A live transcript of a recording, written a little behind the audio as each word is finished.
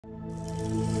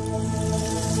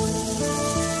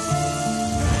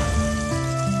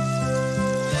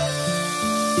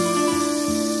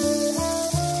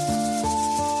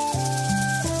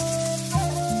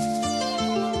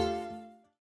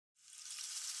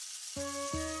To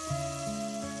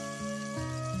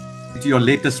your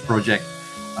latest project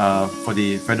for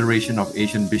the Federation of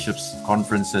Asian Bishops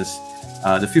Conferences,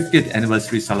 the 50th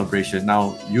anniversary celebration.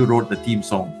 Now, you wrote the theme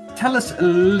song. Tell us a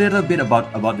little bit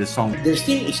about this song. The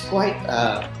theme is quite,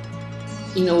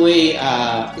 in a way,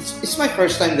 it's my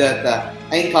first time that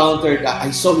I encountered,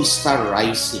 I saw his star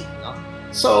rising. No?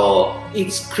 So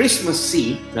it's Christmas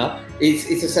Eve. No?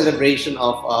 It's a celebration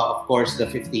of course, the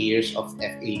 50 years of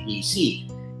FABC.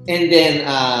 And then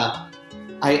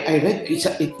I read,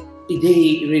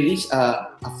 they released a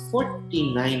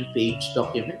 49-page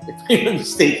document, if I'm not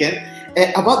mistaken,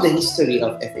 about the history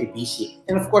of FABC.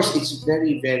 And of course, it's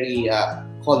very, very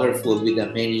colorful with the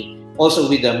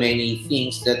many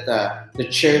things that the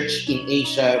church in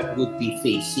Asia would be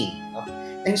facing.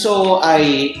 And so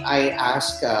I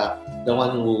asked the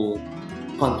one who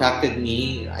contacted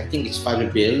me, I think it's Father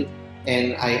Bill,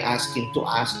 and I asked him to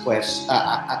ask questions.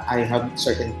 I have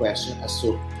certain questions as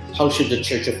to how should the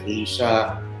Church of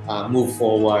Asia move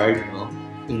forward,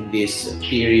 in this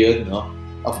period.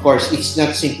 Of course, it's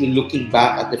not simply looking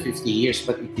back at the 50 years,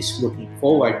 but it is looking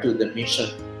forward to the mission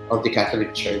of the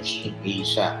Catholic Church in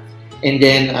Asia. And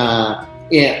then,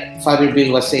 Father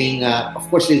Bill was saying, of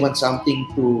course, they want something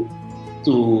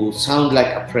to sound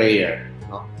like a prayer.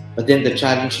 But then the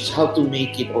challenge is how to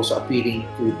make it also appealing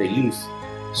to the youth.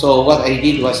 So what I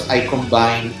did was I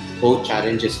combined both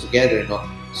challenges together.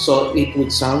 So it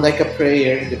would sound like a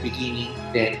prayer in the beginning,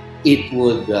 then it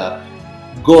would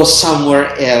go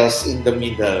somewhere else in the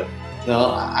middle.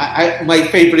 My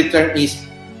favorite term is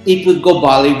it would go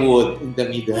Bollywood in the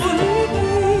middle.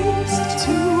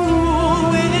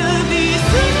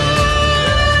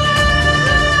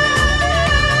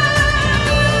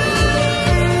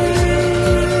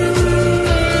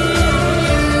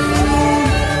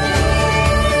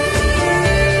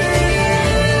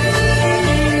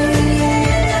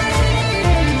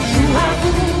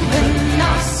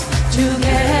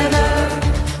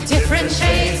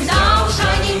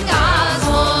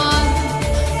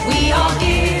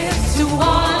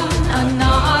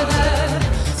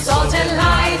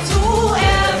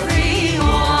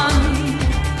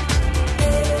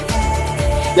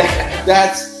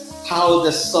 That's how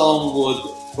the song would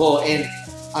go, and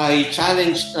I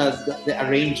challenged the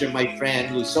arranger, my friend,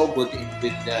 who is so good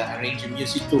with arranging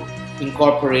music, to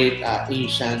incorporate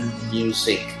Asian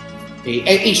music,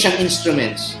 Asian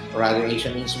instruments,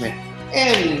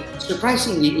 and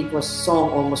surprisingly, it was sung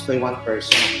almost by one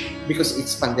person. Because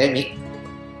it's pandemic,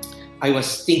 I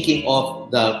was thinking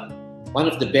of one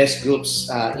of the best groups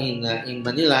in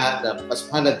Manila, the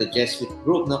Paspada, the Jesuit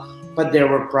group, but there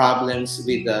were problems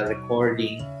with the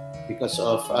recording because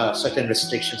of certain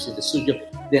restrictions in the studio.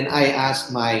 Then I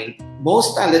asked my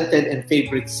most talented and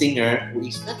favorite singer, who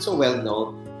is not so well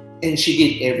known, and she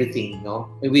did everything,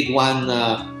 with one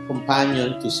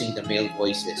companion to sing the male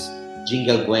voices,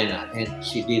 Jingle Buena, and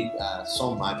she did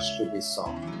so much to this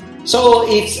song. So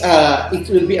it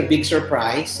will be a big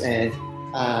surprise, and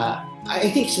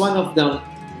I think it's one of the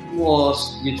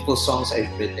most beautiful songs I've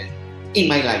written in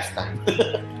my lifetime.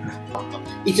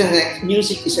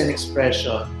 Music is an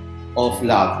expression of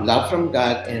love from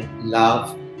God, and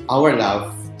our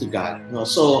love to God.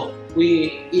 So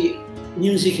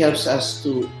music helps us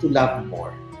to love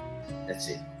more. That's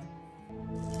it.